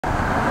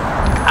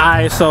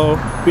Alright, so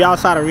we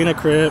outside Arena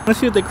crib. Let's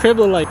see what the crib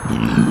look like.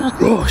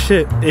 Oh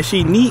shit. Is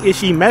she neat? Is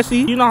she messy?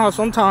 You know how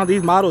sometimes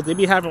these models, they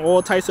be having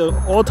all types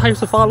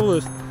of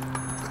followers.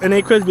 And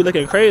they cribs be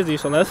looking crazy.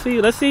 So let's see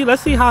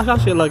how y'all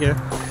shit looking.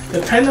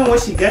 Depending on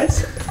what she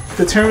gets,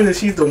 determine if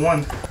she's the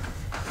one.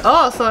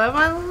 Oh, so am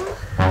I?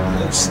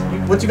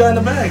 What you got in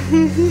the bag?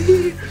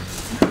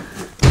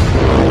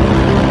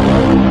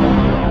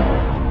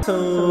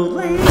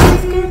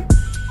 SoLightSkin.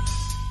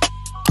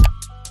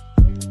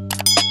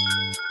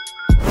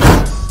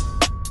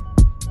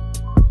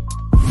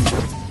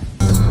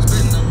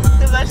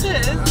 That shit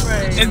is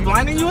bright. It's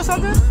blinding you or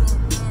something?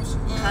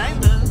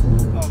 Kinda.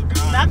 Oh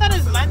god. Not that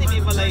it's blinding me,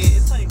 but like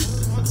it's like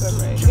super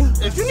bright.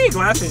 If you need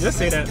glasses, just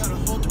say that.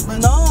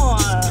 No.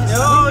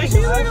 Yo, she's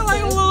looking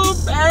like a little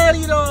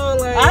baddie though.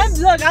 Like.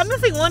 I'm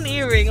missing one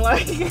earring.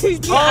 Like.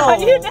 Oh.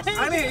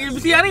 I didn't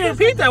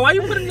repeat that. Why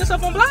you putting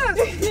yourself on blast?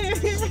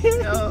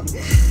 Yo.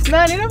 No,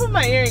 I need to put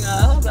my earring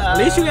on. Hold on. At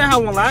least you didn't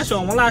have one lash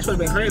on. One lash would have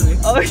been crazy.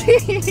 Oh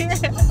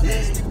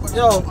yeah.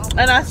 Yo.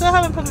 And I still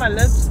haven't put my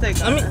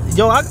lipstick on. I mean,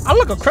 yo, I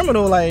look a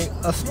criminal, like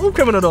a smooth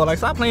criminal though. Like,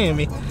 stop playing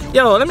with me.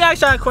 Yo, let me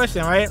ask y'all a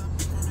question, right?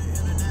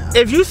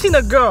 If you seen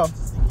a girl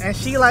and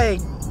she like,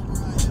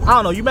 I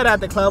don't know, you met her at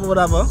the club or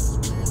whatever,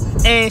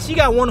 and she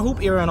got one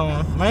hoop earring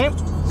on, right?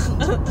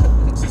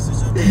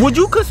 Would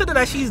you consider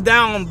that she's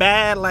down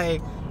bad?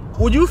 Like,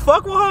 would you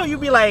fuck with her? Or you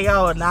be like,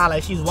 oh nah,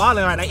 like she's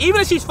wilding right now.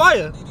 Even if she's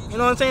fire, you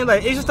know what I'm saying?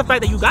 Like, it's just the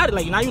fact that you got it.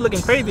 Like, now you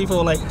looking crazy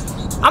for like.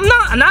 Now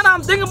that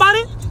I'm thinking about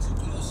it.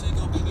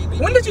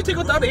 When did you take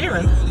out the other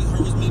earring?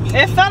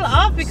 It fell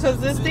off because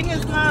this thing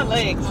is not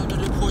like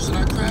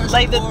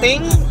the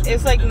thing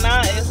is like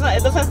not,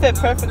 it doesn't fit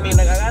perfectly.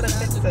 Like I gotta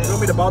fix it. You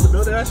want me to bother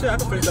build that shit? I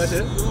can fix that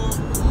shit.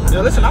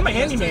 Yo, listen, I'm a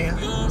handyman.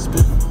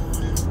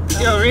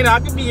 Yo, Rena, I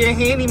can be a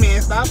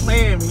handyman. Stop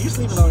playing with me. You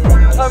sleeping on me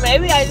right now. Or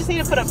maybe I just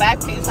need to put a back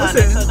piece on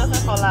it so it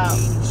doesn't fall out.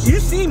 You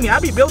see me, I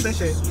be building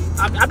shit.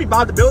 I be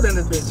about to build in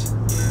this bitch.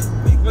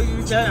 What are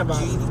you chatting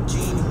about?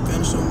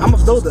 I'm a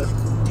builder.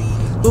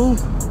 Ooh.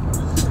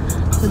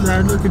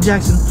 Michael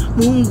Jackson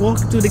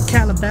moonwalking through the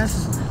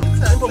Calabasas.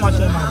 Put my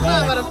shit in my bag. I'm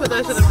not about to put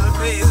that shit in my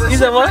face. You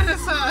said what?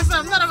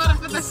 I'm not about to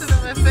put that shit in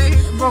my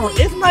face. Bro,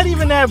 it's not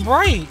even that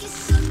bright.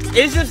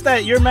 It's just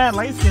that you're mad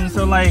light skinned,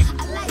 so like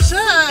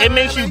it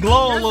makes you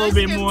glow a little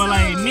bit more.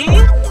 Like me,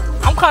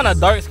 I'm kind of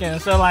dark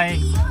skinned, so like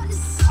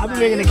I be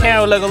making the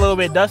camera look a little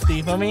bit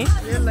dusty for me.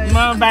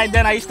 Remember back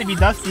then I used to be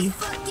dusty.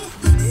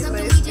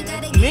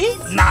 Me?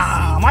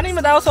 Nah, my name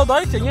is also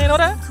dark skinned. You ain't know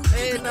that?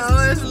 Hey, no,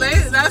 it's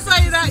late. That's why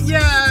you not. Yeah,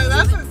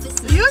 that's.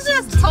 You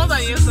just told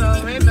on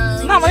yourself, right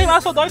now. No, my name is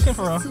also dark skin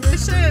for real.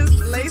 This shit is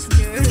light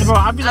skin. Bro,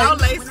 I be like. I'm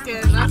light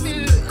skin. That's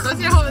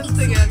your whole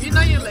Instagram. You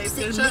know you're light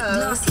skin. Shut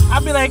up. I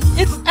be like,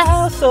 it's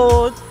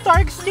also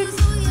dark skin.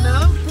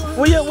 No.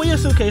 Where your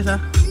suitcase at?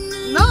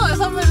 No, it's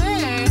over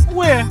there.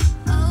 Where?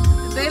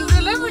 They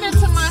delivered it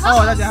to my house.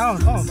 Oh, that's your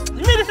house. Oh,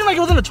 you made it seem like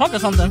it was in the trunk or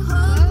something.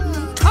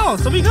 Oh,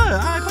 so we good. All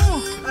right, come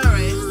on. All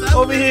right.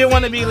 So over here,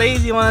 want to be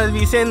lazy, want to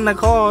be sitting in the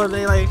car.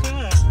 They like.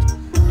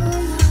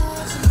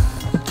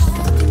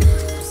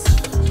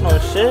 Oh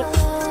shit.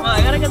 Well,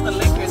 I gotta get the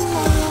liquors.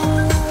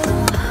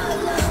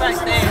 It's back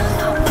there.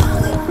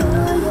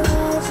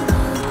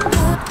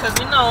 Cause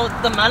you know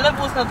the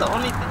Malibu's not the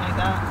only thing like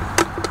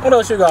that. What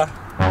else you got?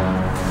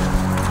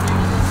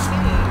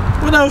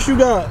 What else you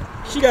got?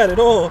 She got it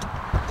all.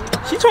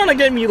 She trying to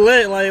get me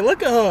lit. Like,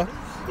 look at her.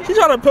 She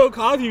trying to put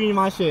coffee in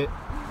my shit.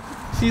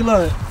 See,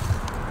 look.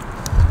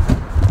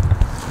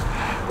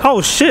 Oh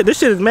shit, this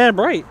shit is mad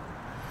bright.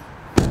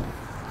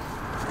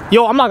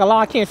 Yo, I'm not gonna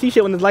lie, I can't see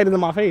shit when the light is in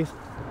my face.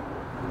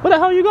 Where the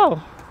hell you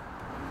go?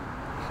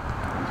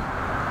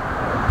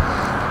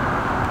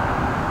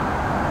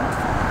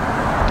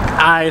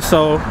 Alright,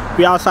 so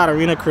we outside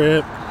Arena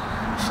crib.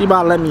 She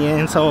about to let me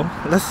in, so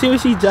let's see what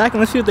she's jacking.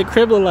 Let's see what the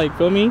crib look like,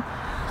 feel me?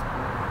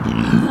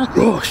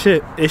 Oh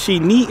shit. Is she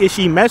neat? Is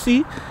she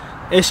messy?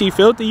 Is she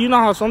filthy? You know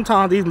how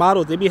sometimes these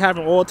models, they be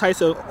having all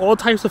types of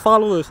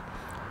followers.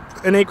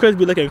 And they cribs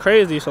be looking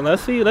crazy. So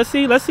let's see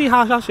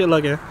how y'all shit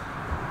looking.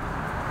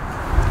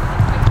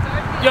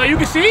 Yo, you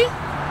can see?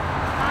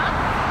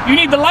 You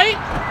need the light?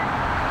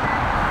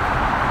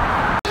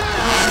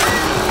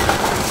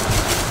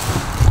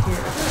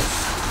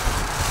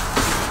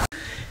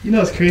 You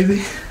know it's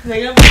crazy.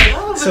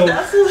 So when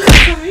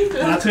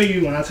I tell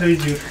you,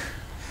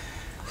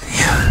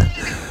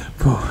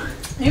 bro.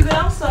 You good?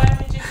 I'm sorry, I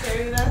made you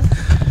carry that.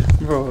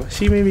 Bro,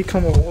 she made me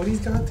come over all these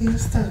goddamn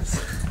steps.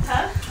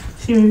 Huh?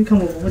 She made me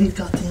come over all these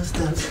goddamn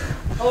steps.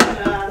 Oh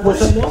nah.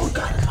 With a more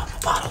goddamn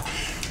bottle.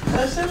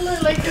 That should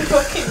look like a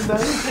fucking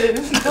dungeon.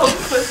 Don't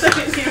put that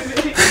in your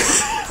video.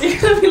 You're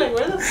gonna be like,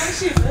 where the fuck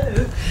she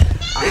live?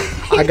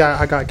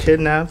 I got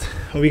kidnapped.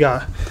 We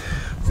got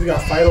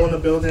Fido in the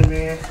building,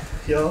 man.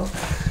 Yo,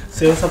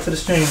 say what's up to the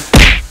stream.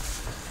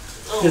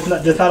 Oh. Just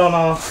not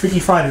on Freaky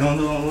Friday. Don't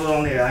do it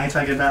on there. I ain't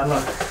trying to get bad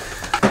luck.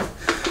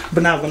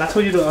 But now, when I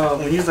told you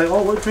when you was like,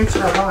 oh, what drinks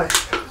should I buy?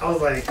 I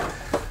was like,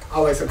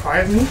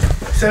 surprised me.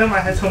 Said in my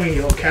head, told me,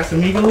 yo,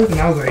 Casamigos, and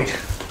I was like,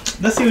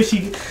 let's see what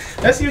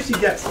she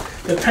gets.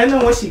 Depending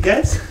on what she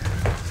gets,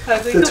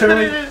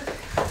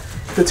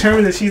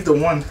 Determine if she's the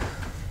one.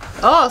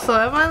 Oh, so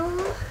am I?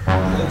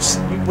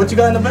 What you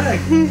got in the bag?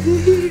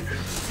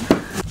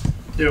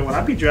 Yo, when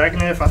I be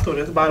dragging it, if I throw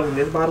this bottle in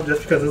this bottle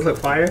just because it's like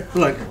fire,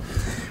 look,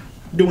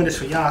 doing this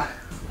for y'all.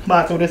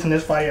 But I throw this in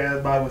this fire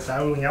ass bottle.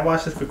 So when y'all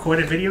watch this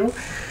recorded video,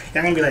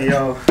 y'all gonna be like,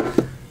 yo,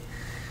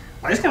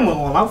 I just kind of went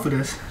all out for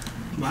this.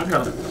 But I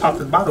gotta pop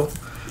this bottle.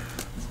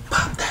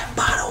 Pop that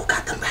bottle,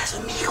 got the mass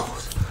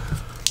amigos.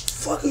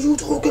 Fuck are you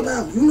talking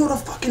about? You know the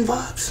fucking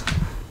vibes.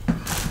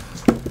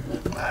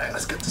 Alright,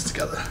 let's get this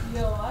together.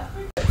 Yo, I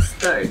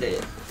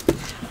started.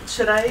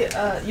 Should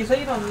I, you say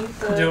you don't need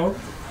the... Yo.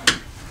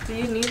 Do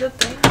you need the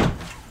thing?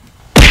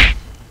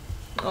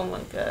 Oh my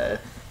god.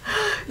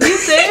 You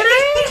did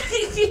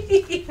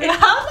it?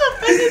 How the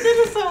fuck you did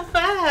it so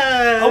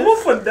fast? I'm a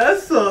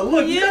Vanessa.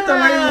 Look, you got the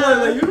right one.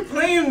 Like, you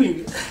playing me.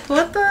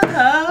 What the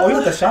hell? Oh, you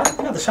got the shot?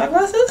 You got the shot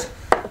glasses?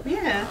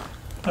 Yeah.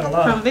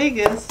 From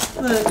Vegas.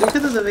 Look,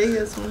 because of the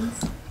Vegas ones.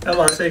 That's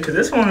what I say, because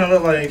this one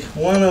look like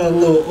one a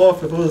little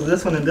off. If it was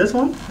this one and this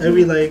one, it'd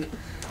be like,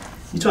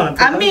 you trying to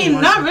pick I mean,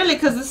 not really,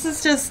 because this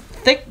is just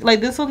thick. Like,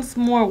 this one's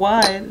more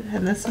wide,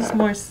 and this is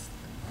more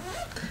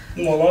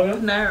longer?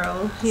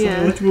 Narrow. So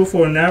Yeah. what you go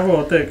for, narrow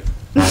or thick?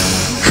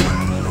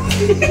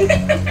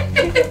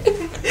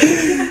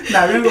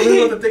 Nah, we're gonna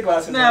do the thick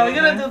glasses. Nah, we're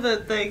gonna do the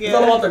thick, yeah. It's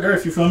all about the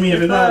girth, you feel me? If,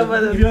 if you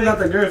don't got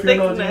the girth, you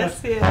don't know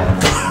what you want.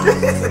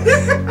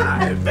 Yeah.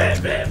 Alright, bad.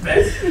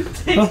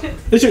 Oh,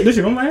 this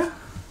your room, man?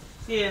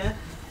 Yeah.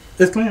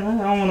 It's clean,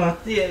 right? I don't wanna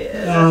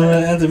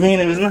Yeah. intervene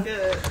if it's not.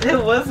 Yeah.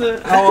 It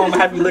wasn't. I don't wanna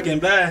have you looking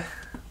bad.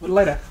 What the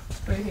light at?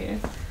 Right here.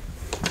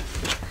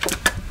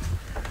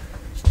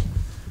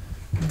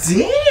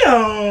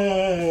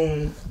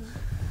 Damn.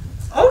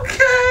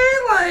 Okay,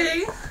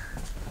 like.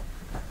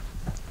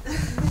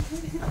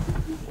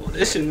 Oh,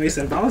 this shit nice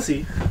and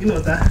bouncy. You know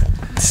what that?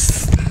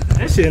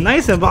 That shit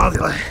nice and bouncy,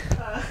 like.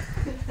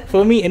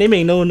 For me, and it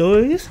make no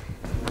noise.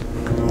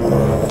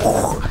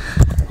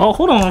 Oh,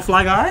 hold on,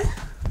 Fly Guy.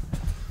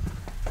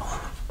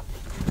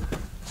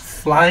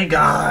 Fly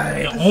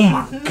Guy. Oh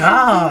my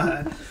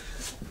god.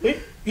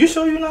 You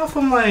sure you're not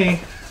from like?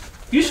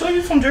 You sure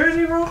you from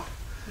Jersey, bro?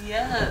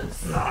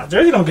 Yes. Nah,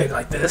 Jersey don't get it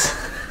like this.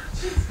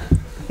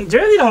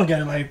 Jersey don't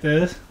get it like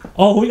this.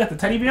 Oh, we got the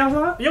teddy bear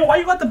outside? Yo, why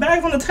you got the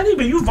bag on the teddy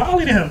bear? You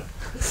violated him.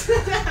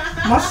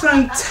 My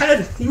son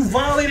Ted, you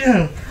violated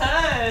him.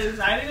 Cause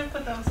I didn't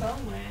put them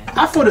somewhere.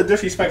 I feel the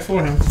disrespect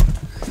for him.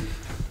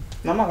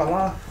 No, I'm not gonna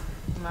lie.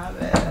 My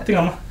bad. I think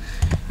I'm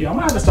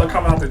gonna have to start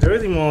coming out to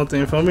Jersey more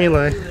thing for me,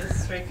 like.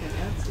 This freaking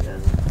together.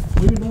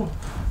 What you doing?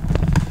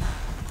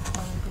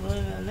 I'm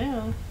gluing a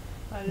nail.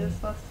 I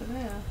just lost a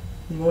nail.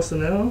 You lost the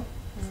nail?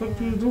 What the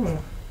fuck you doing?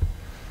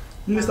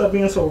 You need to stop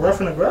being so rough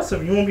and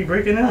aggressive. You won't be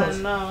breaking nails.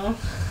 I know.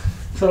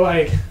 So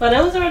like. But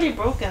it was already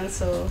broken,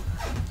 so.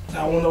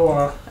 I wonder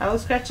why. I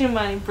was scratching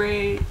my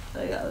braid.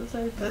 Like I was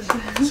like, that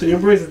shit. So your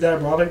braids is that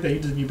broad that you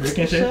just be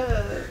breaking shit?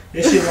 Shut.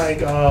 This shit like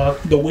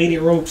the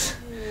weighted ropes.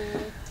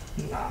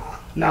 Yeah.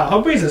 Nah,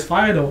 her braids is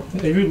fire though.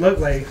 If you look,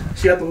 like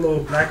she got the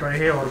little black right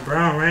here or the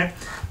brown, right?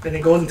 Then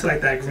it goes into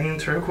like that green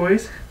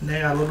turquoise. And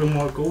then got a little bit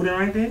more golden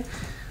right there.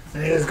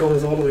 And then it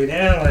goes all the way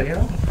down, like, you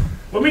know.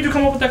 What made you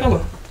come up with that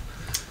color?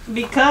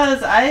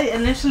 Because I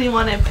initially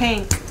wanted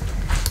pink.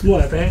 You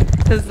want that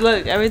pink? Cause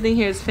look, everything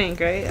here is pink,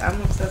 right? I'm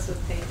obsessed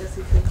with pink, as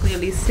you can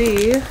clearly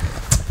see.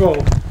 Bro,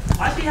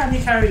 why she have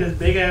me carry this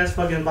big ass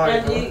fucking body,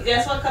 And bro? you,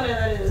 guess what color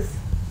that is?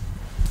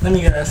 Let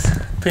me guess.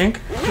 Pink?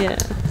 Yeah.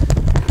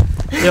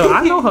 Yo,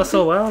 I know her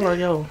so well, like,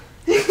 yo.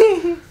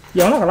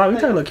 Yo, I'm not gonna lie, we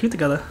try to look cute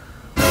together.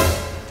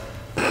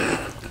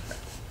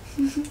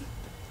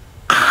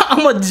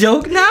 I'm a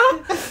joke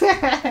now?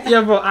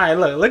 Yeah, bro, alright,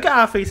 look at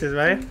our faces,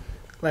 right?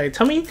 Like,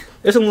 tell me,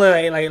 this one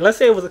like, let's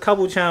say it was a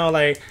couple channel,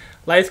 like,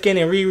 Light Skin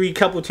and Riri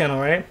couple channel,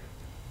 right?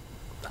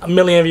 1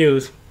 million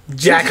views.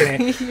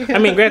 Jacking it. Yeah. I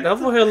mean, granted, her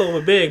forehead a little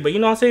bit big, but you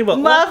know what I'm saying? But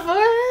my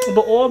forehead?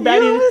 But all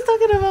baddies. You always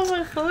talking about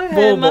my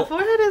forehead. My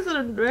forehead is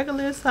a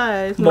regular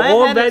size. My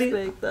head is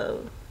big,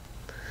 though.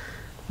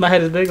 My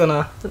head is big or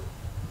not?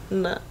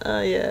 No,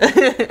 yeah.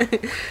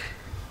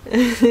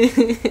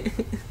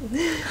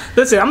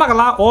 Listen, I'm not gonna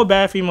lie, all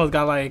bad females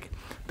got like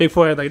big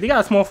forehead. Like they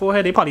got a small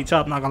forehead, they probably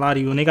chop, not gonna lie to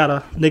you, and they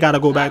gotta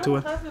go back to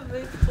it. I have a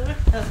big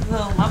forehead,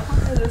 though. My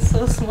forehead is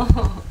so small.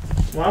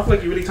 Well, I feel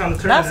like you really trying to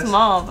turn not this.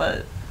 Small,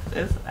 but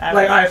it's average.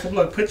 Like, alright, so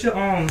look, put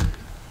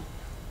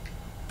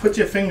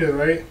your finger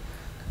right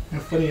in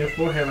front of your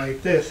forehead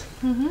like this.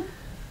 You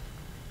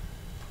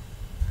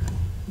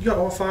got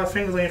all 5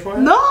 fingers on your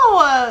forehead?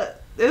 No,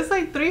 it's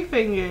like 3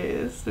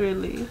 fingers,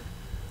 really.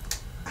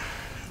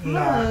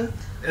 Nah,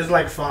 it's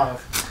like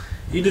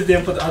 5. You just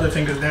didn't put the other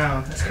fingers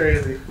down. That's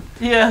crazy.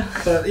 Yeah.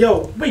 But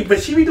yo, wait,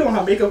 but she be doing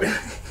her makeup.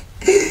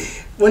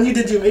 When you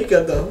did your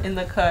makeup though? In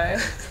the car.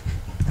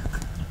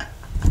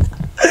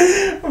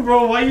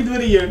 Bro, why you do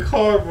it in your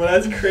car, bro?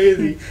 That's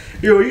crazy.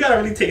 Yo, you gotta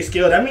really take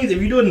skill. That means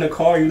if you do it in the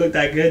car, you look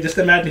that good. Just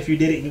imagine if you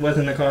did it and you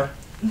wasn't in the car.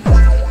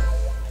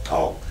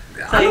 Oh,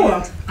 I know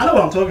what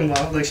I'm talking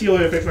about. Like, she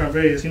always fixing her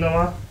braids. You know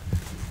why?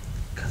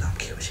 Cause I'm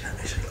cute. She gotta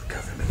make sure you look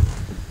good for me.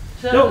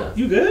 Yo,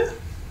 you good?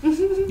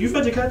 You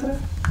fed your cat today?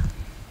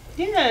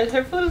 Yeah,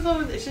 her food is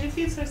over there. She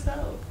feeds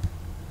herself.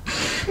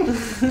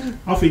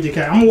 I'll feed your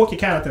cat. I'm gonna walk your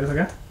cat out there,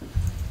 okay?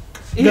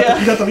 You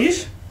got the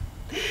leash?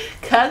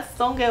 Cats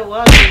don't get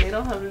walked. They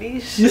don't have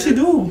leash. Yes, you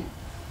do.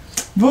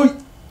 Bro,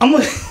 I'm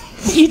gonna...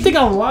 You think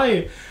I'm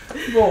lying?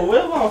 Bro,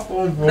 where's my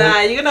phone, bro?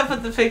 Nah, you're gonna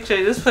put the picture.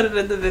 Just put it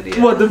in the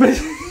video. What, the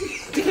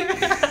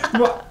picture?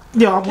 Bro,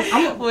 yo,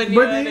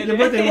 your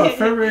birthday what?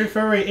 February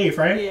 8th,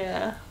 right?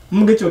 Yeah. I'm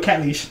gonna get you a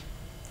cat leash.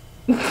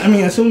 I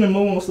mean, assuming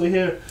Momo's still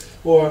here,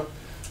 or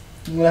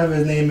whatever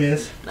his name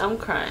is. I'm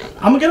crying.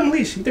 I'm gonna get him a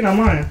leash. You think I'm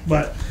lying?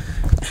 But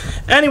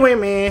anyway,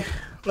 man,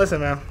 listen,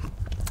 man.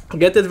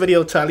 Get this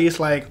video to at least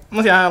like, I'm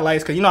gonna say 100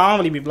 likes, cause you know I don't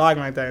really be vlogging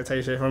like that and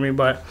say shit for me.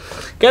 But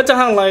get to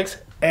 100 likes,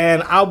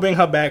 and I'll bring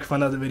her back for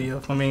another video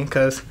for me,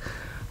 cause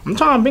I'm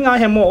trying to bring out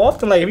here more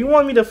often. Like, if you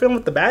want me to film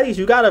with the baddies,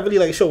 you gotta really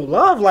like show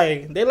love.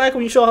 Like, they like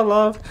when you show her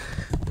love.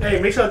 Hey,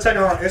 make sure to check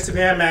her on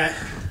Instagram at,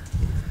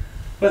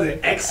 what is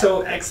it?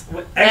 XO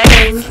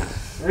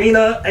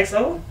Rina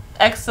XO?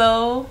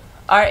 XO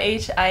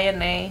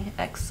RHINA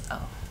XO.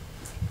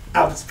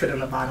 I'll just put it on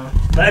the bottom.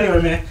 But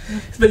anyway, man,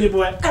 it's been your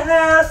boy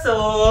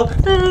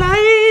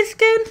SoLightSkin.